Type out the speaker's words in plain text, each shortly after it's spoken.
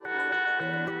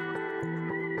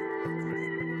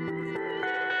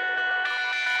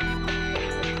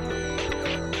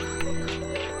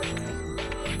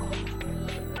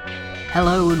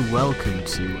Hello and welcome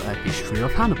to A History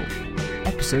of Hannibal,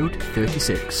 episode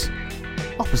 36,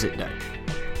 Opposite Day.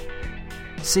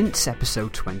 Since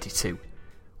episode 22,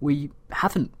 we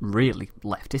haven't really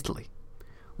left Italy.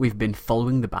 We've been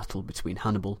following the battle between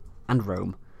Hannibal and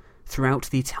Rome throughout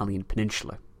the Italian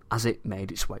peninsula as it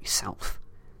made its way south,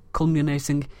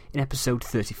 culminating in episode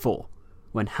 34,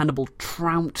 when Hannibal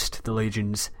trounced the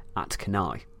legions at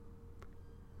Cannae.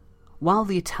 While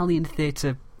the Italian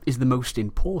theatre is the most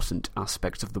important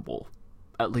aspect of the war,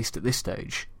 at least at this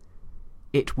stage,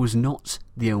 it was not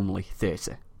the only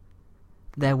theatre.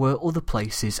 There were other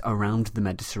places around the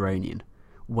Mediterranean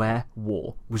where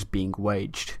war was being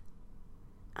waged.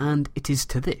 And it is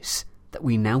to this that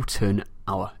we now turn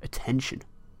our attention.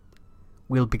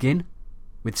 We'll begin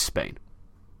with Spain.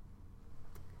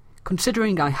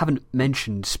 Considering I haven't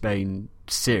mentioned Spain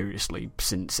seriously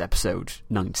since episode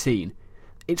 19,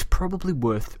 it's probably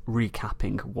worth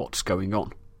recapping what's going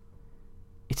on.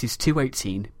 It is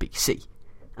 218 BC,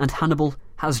 and Hannibal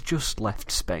has just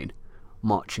left Spain,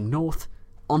 marching north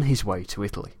on his way to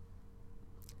Italy.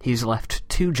 He's left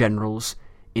two generals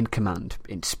in command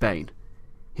in Spain,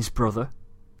 his brother,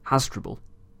 Hasdrubal,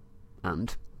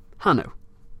 and Hanno.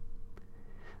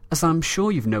 As I'm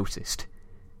sure you've noticed,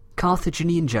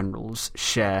 Carthaginian generals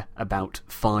share about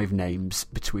 5 names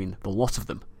between the lot of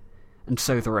them, and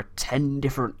so there are 10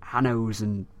 different Hannos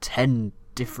and 10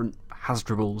 different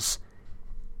Hasdrubals.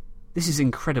 This is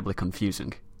incredibly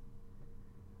confusing.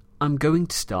 I'm going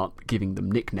to start giving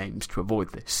them nicknames to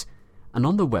avoid this, and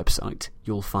on the website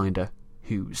you'll find a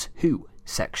Who's Who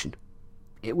section.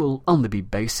 It will only be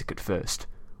basic at first,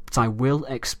 but I will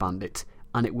expand it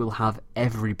and it will have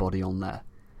everybody on there.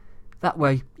 That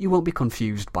way you won't be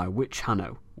confused by which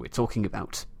Hanno we're talking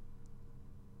about.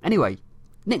 Anyway,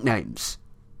 nicknames.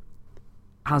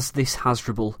 As this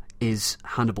Hasdrubal is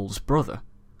Hannibal's brother,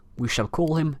 we shall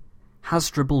call him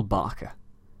Hasdrubal Barca,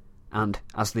 and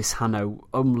as this Hanno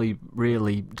only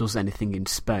really does anything in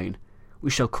Spain, we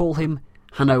shall call him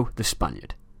Hanno the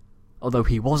Spaniard. Although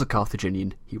he was a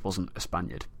Carthaginian, he wasn't a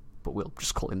Spaniard, but we'll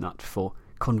just call him that for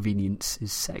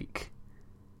convenience's sake.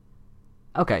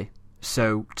 Okay,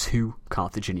 so 2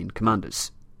 Carthaginian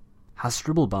commanders,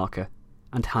 Hasdrubal Barca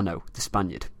and Hanno the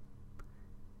Spaniard.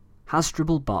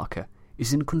 Hasdrubal Barca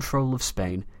is in control of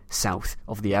Spain south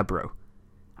of the Ebro,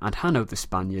 and Hanno the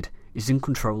Spaniard is in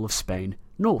control of Spain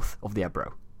north of the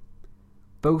Ebro.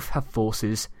 Both have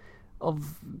forces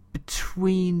of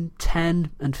between 10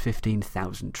 and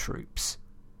 15,000 troops.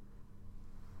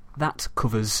 That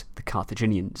covers the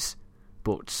Carthaginians,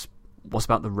 but what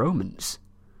about the Romans?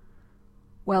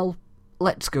 Well,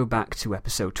 let's go back to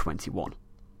episode 21.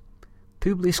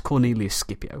 Publius Cornelius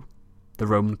Scipio, the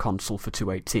Roman consul for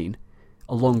 218,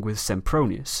 along with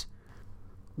Sempronius,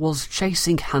 was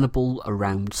chasing Hannibal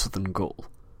around southern Gaul.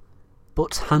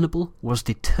 But Hannibal was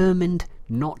determined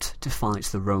not to fight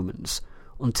the Romans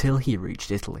until he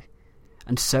reached Italy,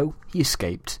 and so he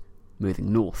escaped,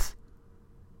 moving north.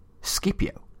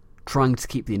 Scipio, trying to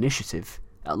keep the initiative,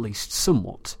 at least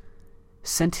somewhat,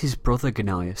 sent his brother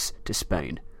Gnaeus to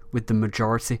Spain with the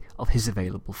majority of his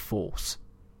available force.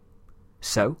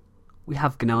 So, we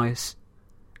have Gnaeus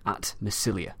at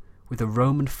Massilia with a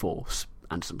Roman force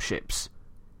and some ships,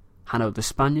 Hanno the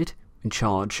Spaniard in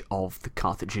charge of the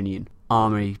Carthaginian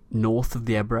army north of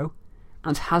the Ebro,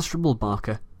 and Hasdrubal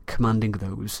Barca commanding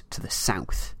those to the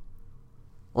south.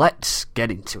 Let's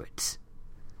get into it.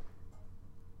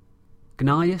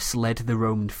 Gnaeus led the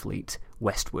Roman fleet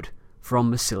westward from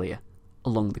Massilia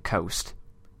along the coast,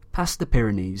 past the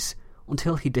Pyrenees,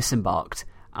 until he disembarked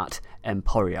at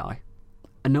Emporiae,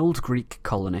 an old Greek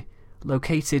colony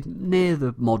located near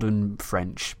the modern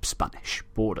French-Spanish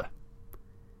border.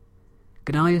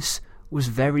 Gnaeus was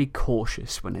very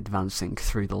cautious when advancing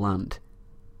through the land.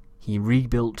 He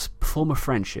rebuilt former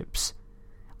friendships,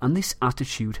 and this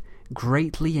attitude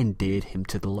greatly endeared him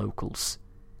to the locals.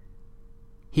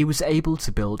 He was able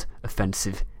to build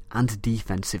offensive and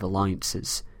defensive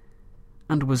alliances,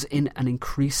 and was in an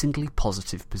increasingly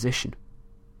positive position.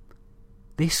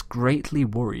 This greatly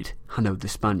worried Hanno the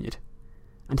Spaniard,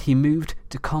 and he moved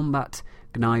to combat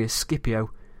Gnaeus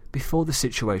Scipio before the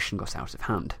situation got out of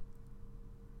hand.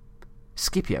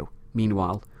 Scipio,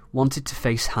 meanwhile, wanted to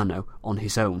face Hanno on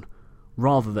his own,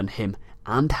 rather than him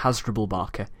and Hasdrubal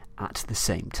Barca at the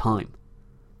same time.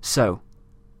 So,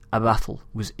 a battle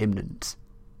was imminent.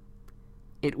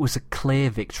 It was a clear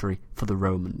victory for the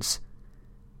Romans.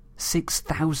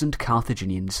 6,000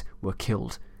 Carthaginians were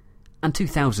killed, and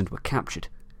 2,000 were captured,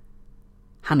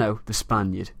 Hanno the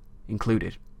Spaniard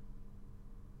included.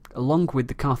 Along with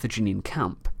the Carthaginian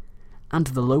camp and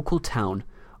the local town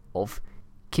of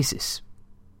Cissis.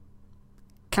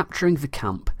 Capturing the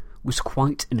camp was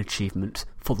quite an achievement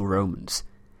for the Romans,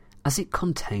 as it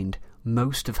contained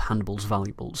most of Hannibal's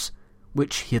valuables,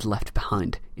 which he had left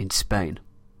behind in Spain.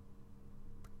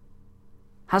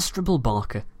 Hasdrubal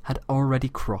Barca had already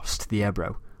crossed the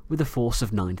Ebro with a force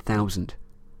of 9,000,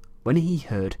 when he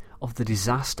heard of the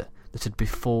disaster that had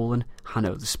befallen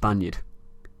Hanno the Spaniard.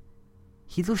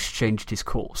 He thus changed his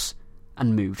course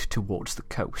and moved towards the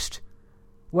coast,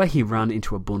 where he ran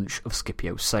into a bunch of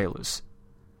Scipio's sailors.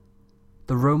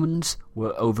 The Romans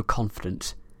were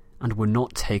overconfident and were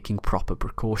not taking proper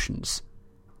precautions.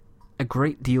 A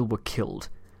great deal were killed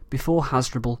before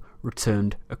Hasdrubal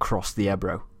returned across the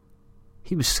Ebro.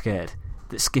 He was scared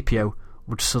that Scipio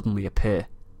would suddenly appear,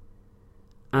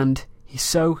 and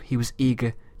he was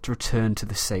eager to return to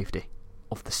the safety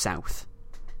of the south.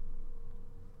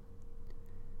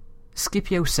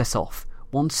 Scipio set off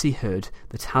once he heard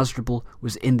that Hasdrubal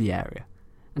was in the area,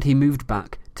 and he moved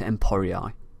back to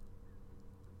Emporiae.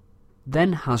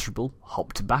 Then Hasdrubal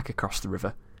hopped back across the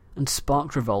river and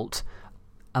sparked revolt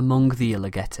among the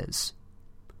Ilergetes.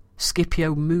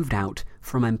 Scipio moved out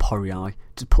from Emporiae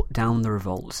to put down the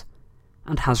revolt,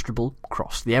 and Hasdrubal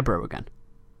crossed the Ebro again.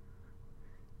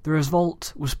 The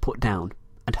revolt was put down,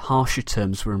 and harsher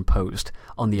terms were imposed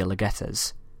on the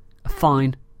Ilergetes. A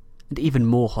fine, and even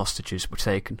more hostages were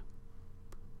taken.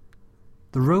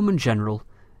 The Roman general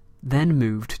then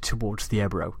moved towards the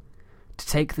Ebro to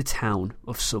take the town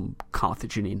of some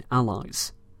Carthaginian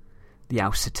allies, the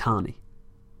Ausitani.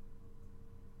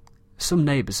 Some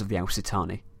neighbours of the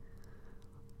Ausitani,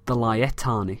 the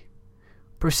Laetani,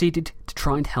 proceeded to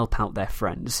try and help out their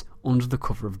friends under the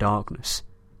cover of darkness,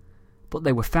 but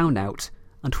they were found out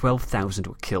and 12,000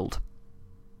 were killed.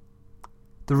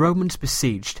 The Romans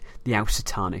besieged the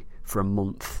Ausitani for a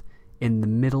month, in the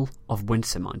middle of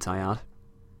winter, might I add.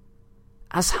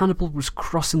 As Hannibal was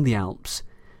crossing the Alps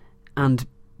and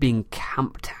being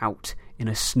camped out in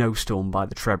a snowstorm by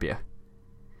the Trebia,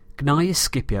 Gnaeus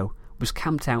Scipio was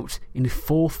camped out in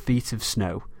 4 feet of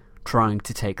snow trying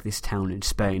to take this town in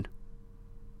Spain.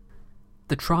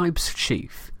 The tribe's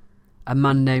chief, a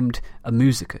man named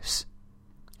Amusicus,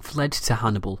 fled to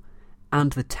Hannibal,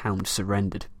 and the town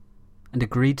surrendered, and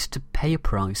agreed to pay a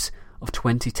price of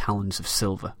 20 talents of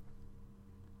silver.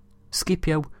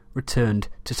 Scipio returned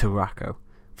to Tarraco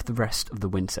for the rest of the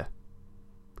winter.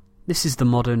 This is the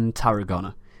modern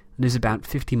Tarragona, and is about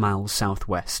 50 miles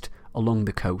southwest along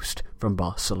the coast from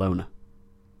Barcelona.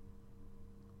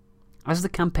 As the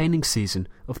campaigning season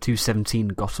of 217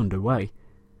 got underway,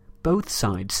 both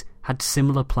sides had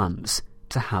similar plans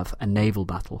to have a naval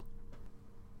battle.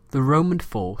 The Roman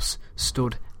force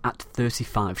stood at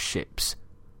 35 ships,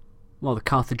 while the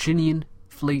Carthaginian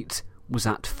fleet was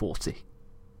at 40.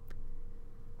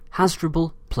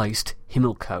 Hasdrubal placed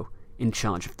Himilco in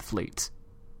charge of the fleet.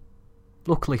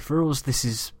 Luckily for us, this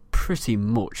is pretty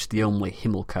much the only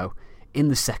Himilco in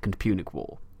the Second Punic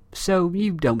War, so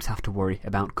you don't have to worry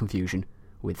about confusion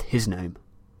with his name.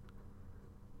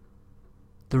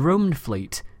 The Roman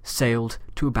fleet sailed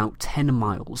to about 10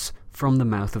 miles from the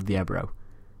mouth of the Ebro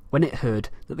when it heard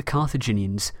that the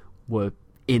Carthaginians were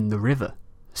in the river,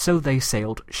 so they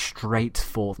sailed straight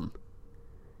for them.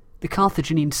 The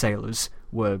Carthaginian sailors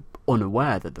were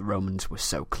unaware that the Romans were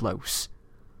so close,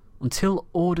 until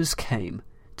orders came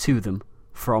to them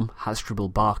from Hasdrubal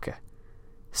Barca,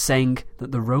 saying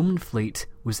that the Roman fleet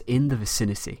was in the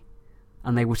vicinity,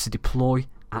 and they were to deploy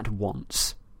at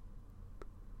once.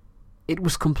 It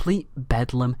was complete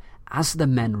bedlam as the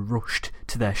men rushed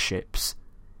to their ships.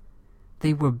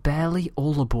 They were barely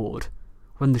all aboard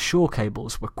when the shore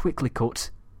cables were quickly cut,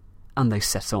 and they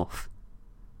set off.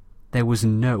 There was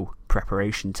no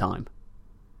preparation time.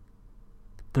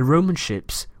 The Roman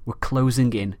ships were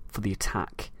closing in for the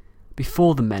attack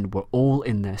before the men were all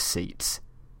in their seats.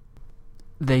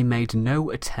 They made no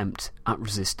attempt at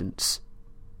resistance,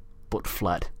 but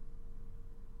fled.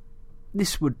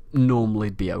 This would normally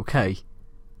be okay,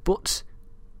 but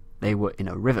they were in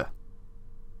a river.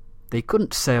 They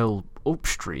couldn't sail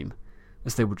upstream,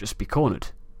 as they would just be cornered.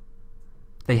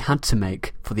 They had to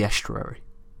make for the estuary.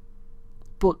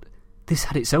 But this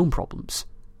had its own problems.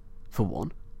 For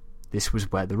one, this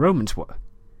was where the Romans were,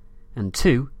 and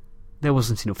two, there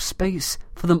wasn't enough space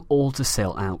for them all to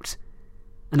sail out,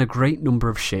 and a great number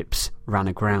of ships ran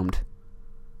aground.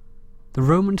 The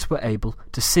Romans were able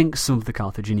to sink some of the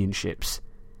Carthaginian ships,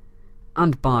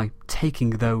 and by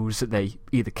taking those that they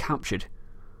either captured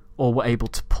or were able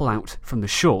to pull out from the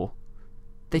shore,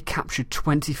 they captured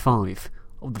 25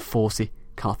 of the 40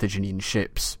 Carthaginian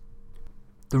ships.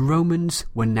 The Romans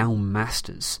were now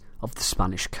masters of the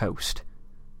Spanish coast.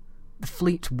 The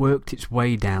fleet worked its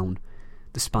way down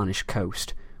the Spanish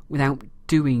coast without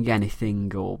doing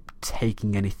anything or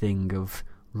taking anything of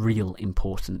real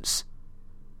importance.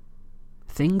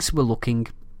 Things were looking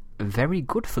very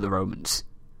good for the Romans.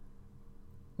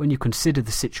 When you consider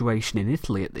the situation in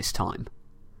Italy at this time,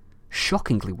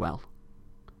 shockingly well.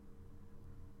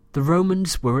 The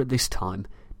Romans were at this time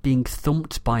being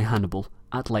thumped by Hannibal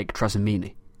at Lake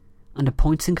Trasimene and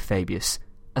appointing Fabius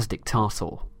as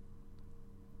dictator.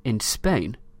 In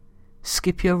Spain,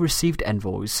 Scipio received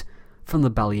envoys from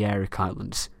the Balearic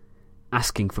Islands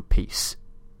asking for peace.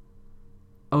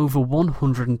 Over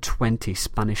 120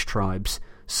 Spanish tribes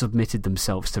submitted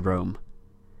themselves to Rome,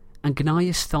 and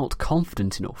Gnaeus felt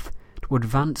confident enough to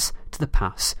advance to the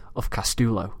pass of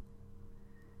Castulo.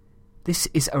 This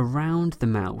is around the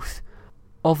mouth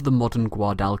of the modern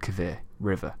Guadalquivir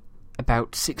River,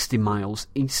 about 60 miles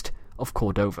east of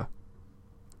Cordova.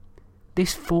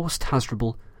 This forced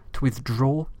Hasdrubal to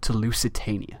withdraw to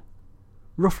Lusitania,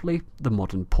 roughly the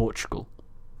modern Portugal.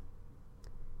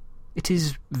 It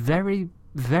is very,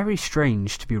 very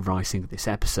strange to be writing this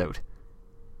episode.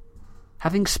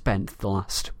 Having spent the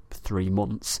last 3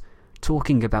 months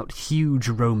talking about huge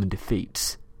Roman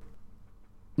defeats,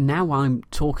 now I'm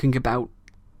talking about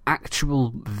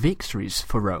actual victories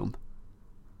for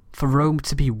Rome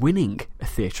to be winning a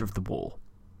theatre of the war.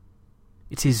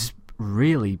 It is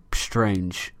really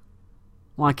strange,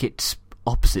 like it's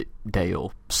opposite day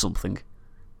or something.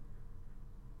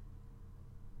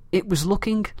 It was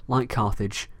looking like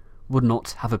Carthage would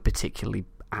not have a particularly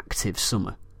active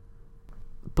summer.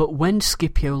 But when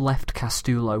Scipio left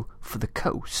Castulo for the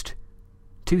coast,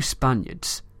 2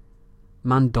 Spaniards,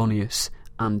 Mandonius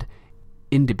and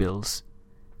Indibiles,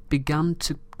 began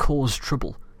to cause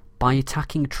trouble by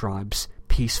attacking tribes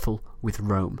peaceful with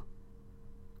Rome.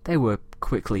 They were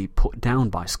quickly put down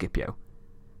by Scipio,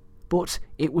 but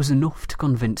it was enough to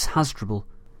convince Hasdrubal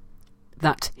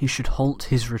that he should halt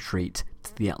his retreat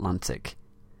to the Atlantic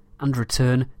and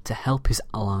return to help his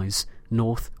allies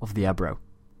north of the Ebro.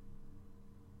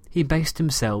 He based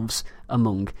himself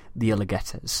among the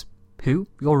Alligetes, who,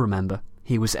 you'll remember,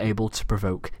 he was able to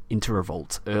provoke into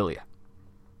revolt earlier.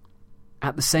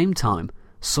 At the same time,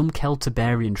 some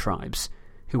Celtiberian tribes,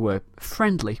 who were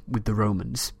friendly with the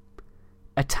Romans,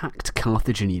 attacked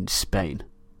Carthaginian Spain.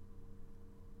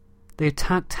 They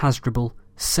attacked Hasdrubal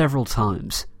several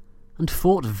times and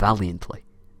fought valiantly,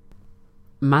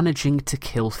 managing to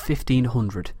kill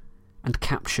 1,500 and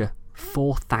capture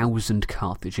 4,000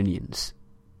 Carthaginians.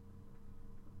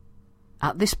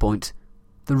 At this point,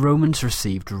 the Romans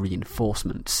received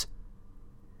reinforcements.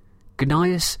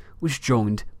 Gnaeus was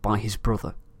joined by his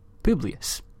brother,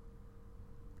 Publius.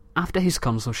 After his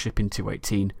consulship in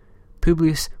 218,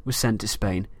 Publius was sent to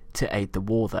Spain to aid the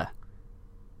war there.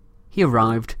 He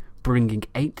arrived bringing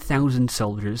 8,000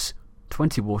 soldiers,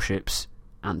 20 warships,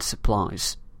 and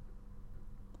supplies.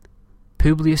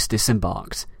 Publius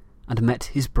disembarked and met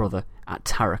his brother at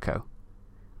Tarraco,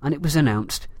 and it was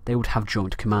announced they would have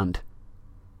joint command.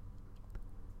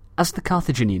 As the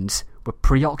Carthaginians were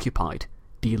preoccupied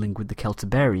dealing with the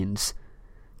Celtiberians,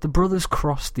 the brothers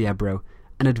crossed the Ebro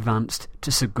and advanced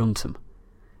to Saguntum,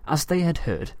 as they had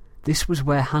heard this was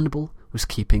where Hannibal was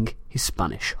keeping his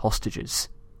Spanish hostages,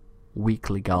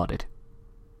 weakly guarded.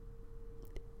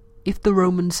 If the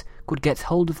Romans could get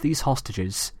hold of these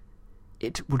hostages,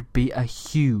 it would be a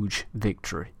huge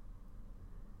victory.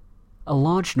 A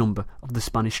large number of the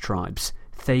Spanish tribes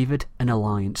favoured an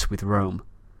alliance with Rome,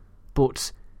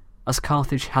 but as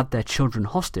Carthage had their children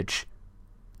hostage,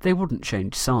 they wouldn't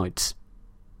change sides.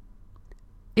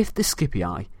 If the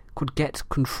Scipii could get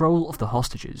control of the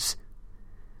hostages,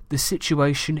 the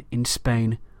situation in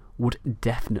Spain would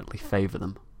definitely favour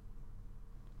them.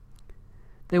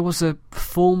 There was a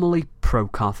formerly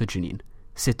pro-Carthaginian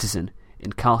citizen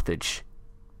in Carthage,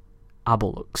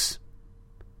 Abolux,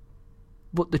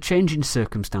 but the change in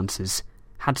circumstances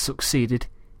had succeeded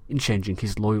in changing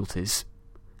his loyalties,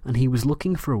 and he was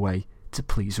looking for a way to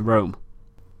please Rome.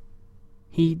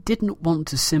 He didn't want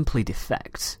to simply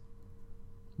defect.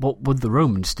 What would the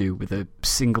Romans do with a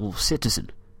single citizen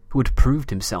who had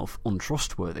proved himself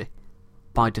untrustworthy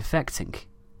by defecting?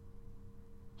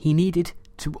 He needed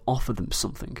to offer them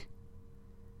something,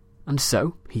 and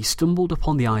so he stumbled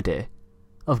upon the idea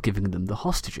of giving them the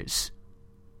hostages.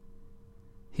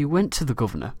 He went to the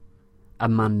governor, a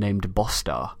man named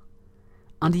Bostar,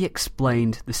 and he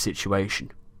explained the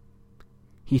situation.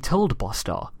 He told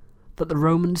Bostar that the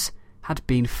Romans had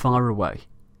been far away,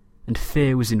 and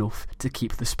fear was enough to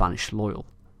keep the Spanish loyal.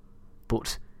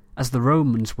 But as the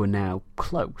Romans were now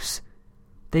close,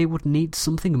 they would need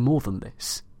something more than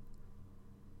this.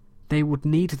 They would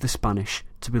need the Spanish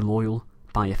to be loyal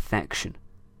by affection,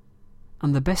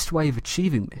 and the best way of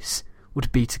achieving this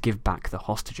would be to give back the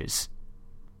hostages.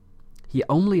 He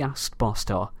only asked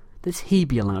Bostar that he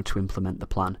be allowed to implement the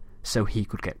plan so he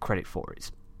could get credit for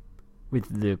it.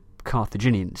 With the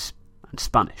Carthaginians and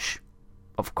Spanish,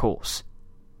 of course.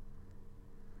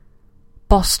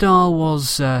 Bostar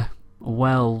was,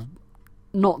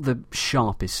 not the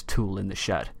sharpest tool in the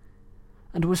shed,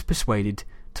 and was persuaded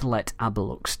to let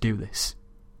Abalux do this.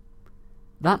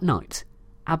 That night,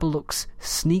 Abalux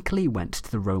sneakily went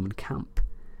to the Roman camp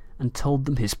and told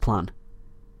them his plan,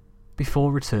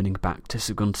 before returning back to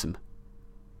Saguntum.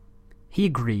 He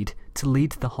agreed to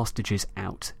lead the hostages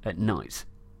out at night,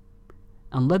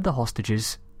 and led the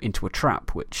hostages into a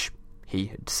trap which he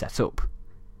had set up.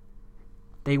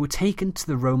 They were taken to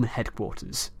the Roman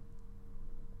headquarters.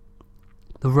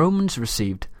 The Romans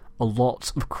received a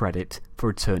lot of credit for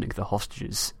returning the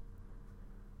hostages,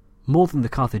 more than the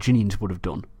Carthaginians would have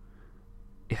done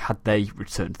had they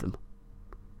returned them.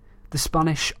 The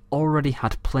Spanish already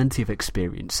had plenty of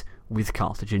experience with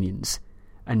Carthaginians,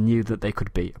 and knew that they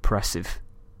could be oppressive.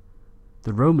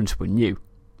 The Romans were new.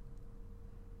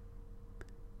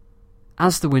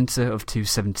 As the winter of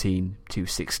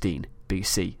 217-216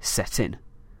 BC set in,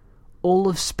 all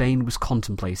of Spain was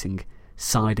contemplating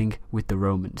siding with the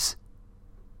Romans.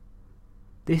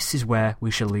 This is where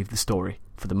we shall leave the story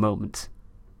for the moment,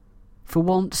 for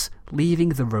once leaving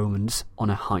the Romans on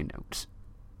a high note.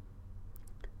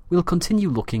 We'll continue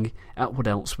looking at what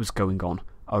else was going on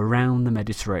around the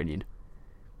Mediterranean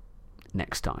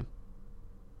next time.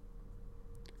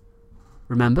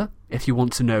 Remember, if you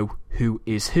want to know who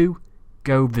is who,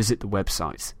 go visit the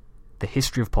website,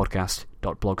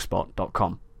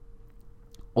 thehistoryofpodcast.blogspot.com.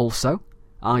 Also,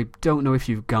 I don't know if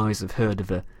you guys have heard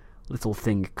of a little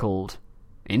thing called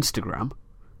Instagram.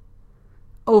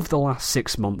 Over the last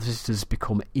 6 months, it has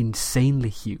become insanely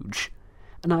huge,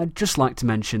 and I'd just like to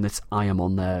mention that I am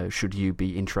on there should you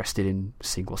be interested in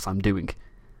seeing what I'm doing.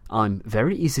 I'm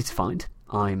very easy to find.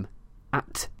 I'm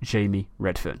at Jamie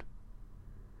Redfern.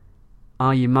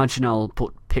 I imagine I'll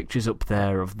put pictures up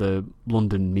there of the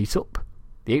London meetup,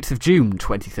 the 8th of June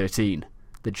 2013,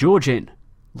 the George Inn,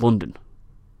 London.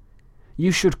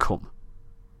 You should come.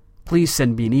 Please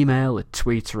send me an email, a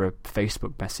tweet or a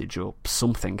Facebook message or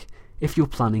something if you're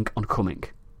planning on coming.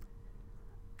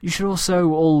 You should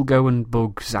also all go and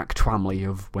bug Zach Twamley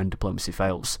of When Diplomacy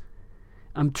Fails.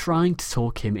 I'm trying to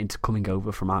talk him into coming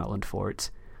over from Ireland for it,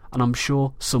 and I'm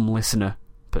sure some listener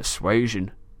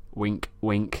persuasion, wink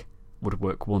wink, would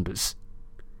work wonders.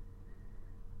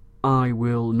 I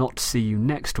will not see you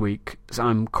next week, as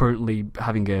I'm currently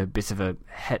having a bit of a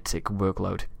hectic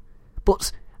workload.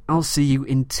 But I'll see you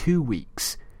in 2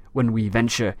 weeks, when we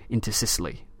venture into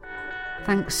Sicily.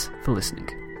 Thanks for listening.